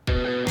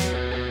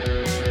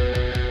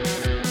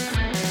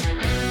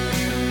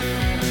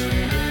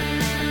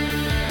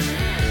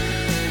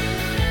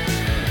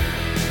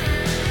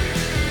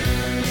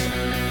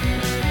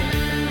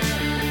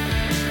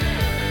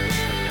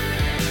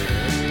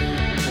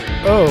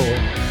Oh,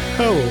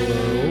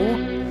 hello.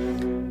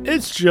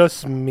 It's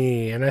just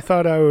me, and I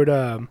thought I would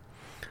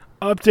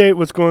update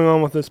what's going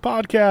on with this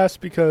podcast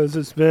because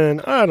it's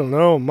been, I don't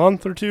know, a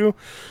month or two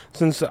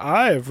since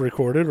I have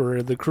recorded,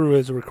 or the crew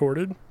has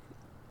recorded.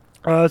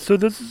 So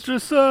this is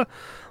just a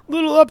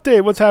little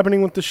update, what's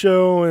happening with the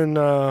show and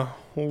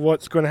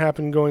what's going to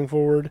happen going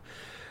forward.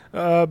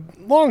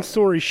 Long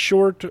story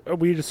short,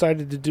 we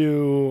decided to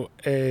do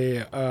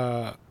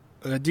a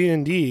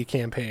D&D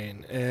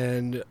campaign,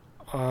 and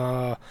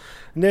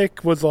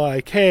Nick was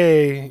like,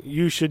 hey,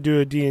 you should do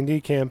a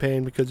D&D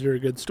campaign because you're a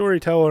good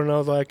storyteller. And I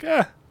was like,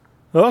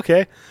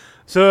 okay.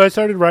 So I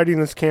started writing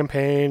this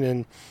campaign,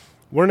 and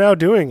we're now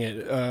doing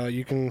it.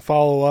 You can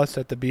follow us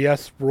at the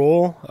B.S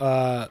Roll,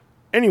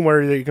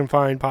 anywhere that you can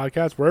find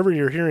podcasts, wherever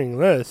you're hearing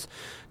this.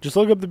 Just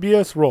look up the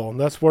B.S Roll.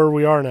 That's where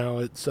we are now.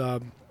 It's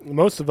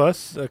most of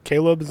us.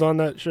 Caleb is on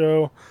that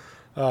show.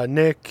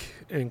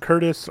 Nick and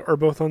Curtis are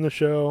both on the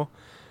show.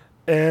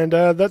 And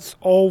that's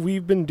all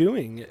we've been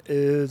doing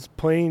is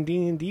playing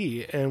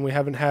D&D, and we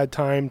haven't had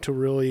time to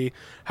really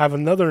have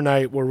another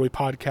night where we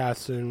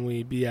podcast and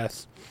we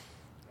BS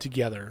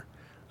together.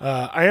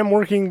 I am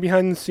working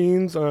behind the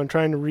scenes on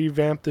trying to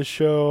revamp the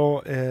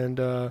show,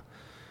 and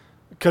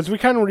because we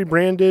kind of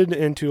rebranded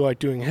into like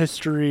doing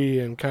history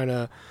and kind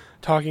of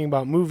talking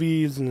about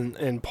movies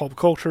and pulp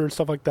culture and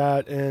stuff like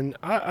that, and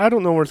I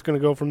don't know where it's going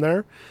to go from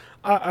there.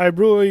 I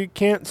really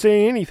can't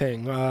say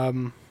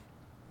anything.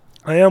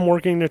 I am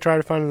working to try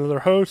to find another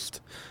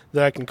host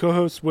that I can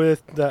co-host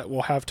with that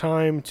will have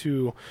time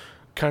to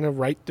kind of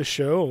write the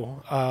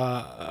show.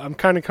 I'm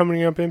kind of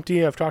coming up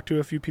empty. I've talked to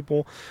a few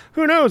people.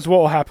 Who knows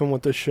what will happen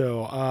with this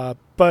show?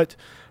 But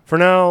for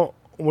now,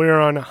 we're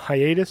on a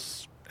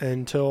hiatus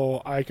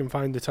until I can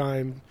find the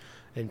time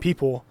and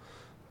people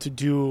to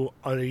do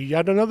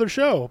yet another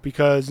show.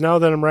 Because now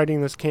that I'm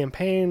writing this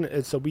campaign,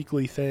 it's a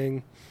weekly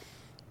thing.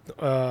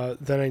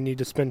 Then I need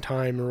to spend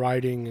time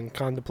writing and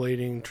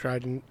contemplating,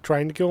 trying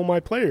to kill my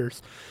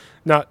players.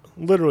 Not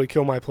literally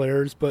kill my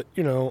players, but,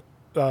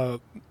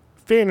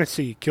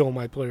 fantasy kill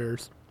my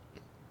players.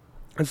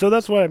 And so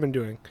that's what I've been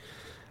doing.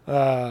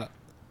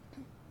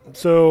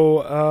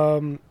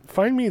 So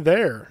find me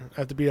there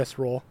at the BS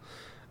Roll.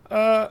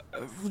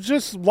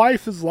 Just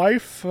life is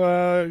life.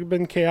 I've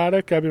been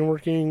chaotic. I've been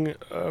working,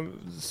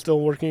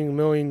 still working 1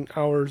 million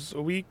hours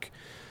a week.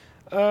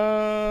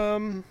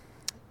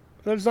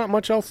 There's not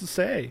much else to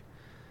say.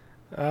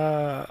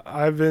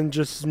 I've been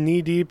just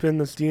knee-deep in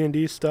this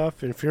D&D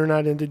stuff, and if you're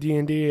not into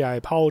D&D, I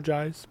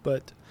apologize,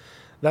 but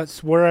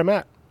that's where I'm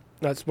at.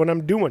 That's what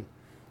I'm doing.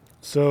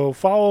 So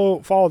follow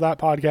that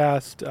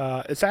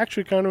podcast. It's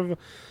actually kind of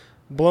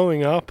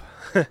blowing up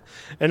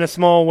in a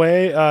small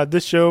way.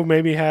 This show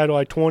maybe had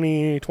like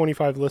 20,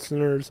 25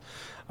 listeners.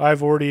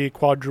 I've already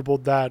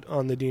quadrupled that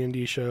on the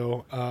D&D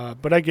show,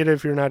 but I get it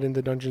if you're not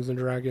into Dungeons &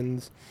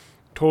 Dragons.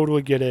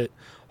 Totally get it.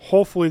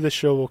 Hopefully the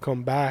show will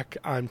come back.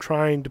 I'm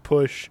trying to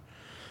push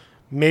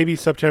maybe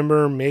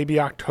September, maybe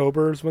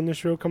October is when the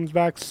show comes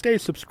back. Stay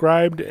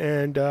subscribed,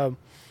 and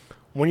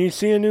when you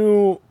see a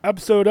new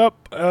episode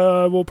up,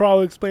 we'll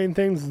probably explain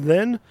things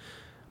then.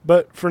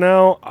 But for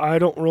now, I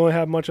don't really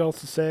have much else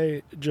to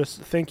say.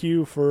 Just thank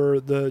you for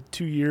the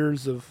 2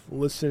 years of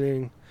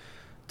listening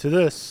to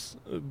this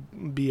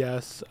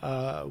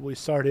BS. We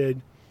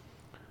started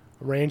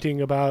ranting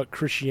about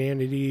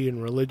Christianity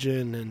and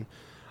religion, and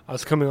I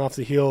was coming off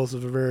the heels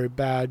of a very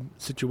bad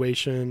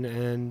situation,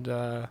 and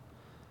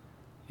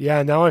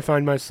now I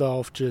find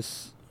myself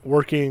just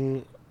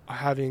working,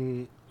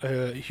 having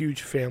a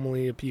huge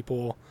family of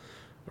people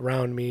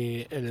around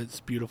me, and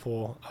it's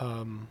beautiful.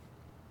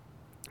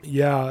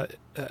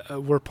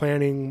 We're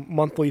planning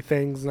monthly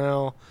things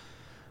now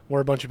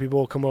where a bunch of people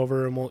will come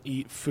over and we'll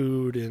eat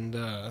food,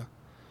 and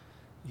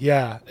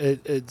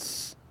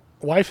it's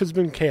life has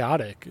been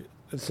chaotic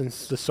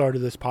since the start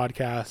of this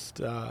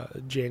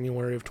podcast,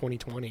 January of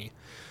 2020,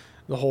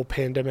 the whole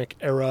pandemic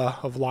era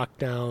of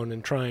lockdown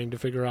and trying to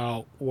figure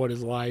out what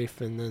is life,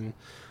 and then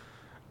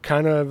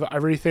kind of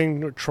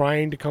everything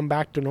trying to come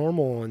back to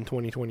normal in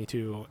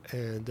 2022.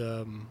 And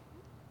the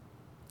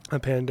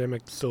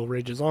pandemic still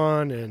rages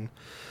on, and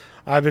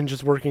I've been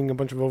just working a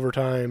bunch of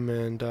overtime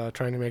and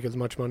trying to make as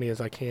much money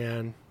as I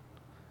can.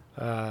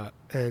 And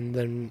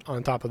then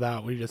on top of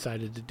that, we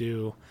decided to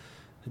do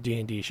a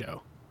D&D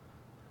show.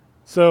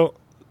 So,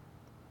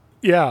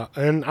 yeah,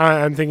 and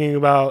I'm thinking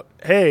about,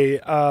 hey,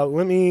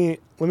 let me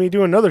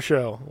do another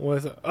show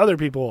with other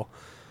people.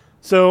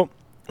 So,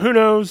 who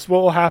knows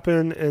what will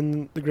happen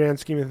in the grand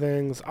scheme of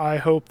things. I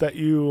hope that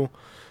you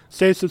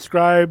stay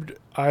subscribed.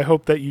 I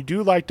hope that you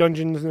do like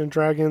Dungeons and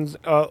Dragons.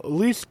 At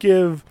least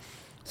give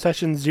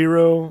Session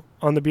 0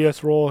 on the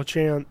BS Roll a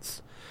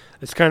chance.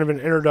 It's kind of an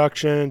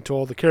introduction to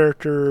all the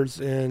characters,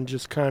 and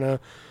just kind of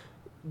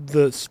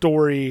the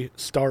story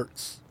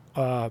starts.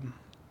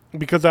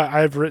 Because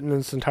I've written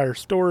this entire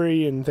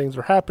story, and things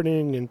are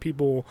happening, and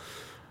people,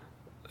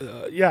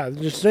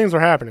 just things are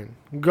happening.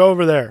 Go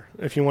over there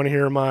if you want to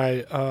hear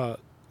my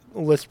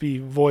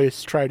lispy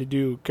voice try to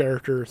do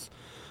characters.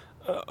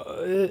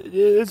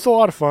 It's a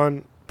lot of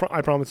fun.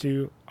 I promise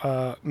you.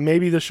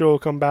 Maybe the show will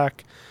come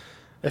back.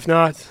 If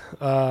not,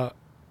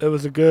 it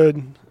was a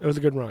good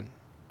run.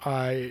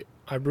 I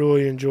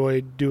really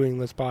enjoyed doing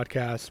this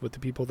podcast with the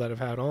people that I've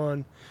had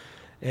on,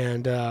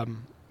 and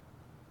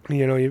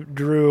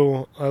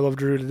Drew. I love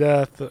Drew to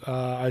death.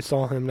 I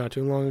saw him not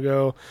too long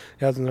ago.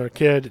 He has another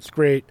kid. It's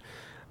great.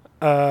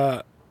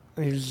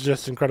 He's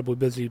just incredibly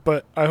busy,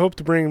 but I hope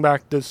to bring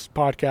back this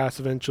podcast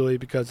eventually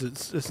because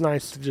it's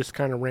nice to just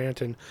kind of rant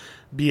and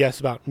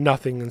BS about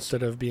nothing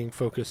instead of being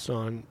focused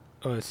on,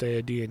 say,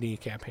 a D&D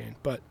campaign.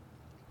 But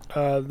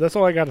that's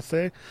all I got to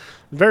say.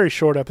 Very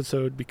short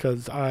episode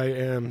because I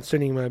am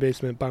sitting in my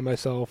basement by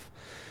myself,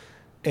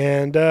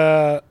 and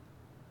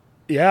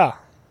yeah,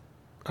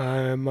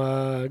 I'm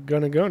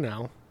gonna go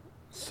now.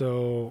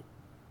 So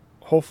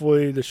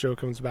hopefully the show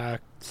comes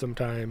back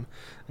sometime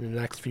in the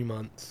next few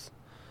months.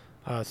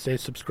 Stay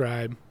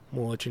subscribed.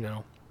 We'll let you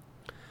know.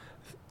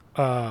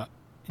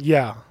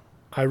 Yeah,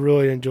 I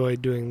really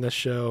enjoyed doing this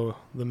show,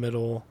 the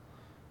middle,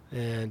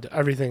 and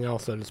everything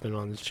else that has been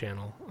on this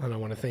channel. And I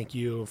want to thank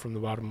you from the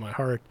bottom of my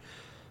heart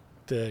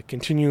to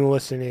continue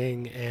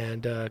listening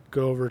and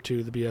go over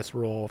to the B.S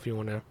Roll if you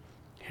want to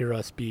hear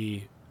us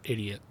be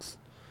idiots.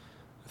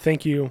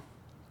 Thank you.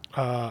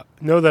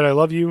 Know that I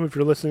love you if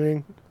you're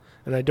listening.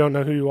 And I don't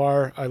know who you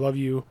are. I love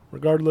you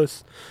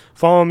regardless.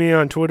 Follow me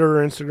on Twitter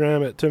or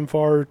Instagram at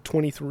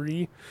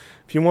TimFar23.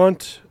 If you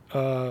want,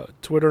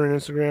 Twitter and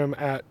Instagram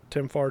at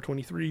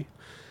TimFar23.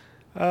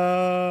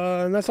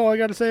 And that's all I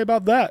got to say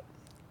about that.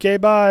 Okay,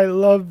 bye.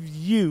 Love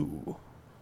you.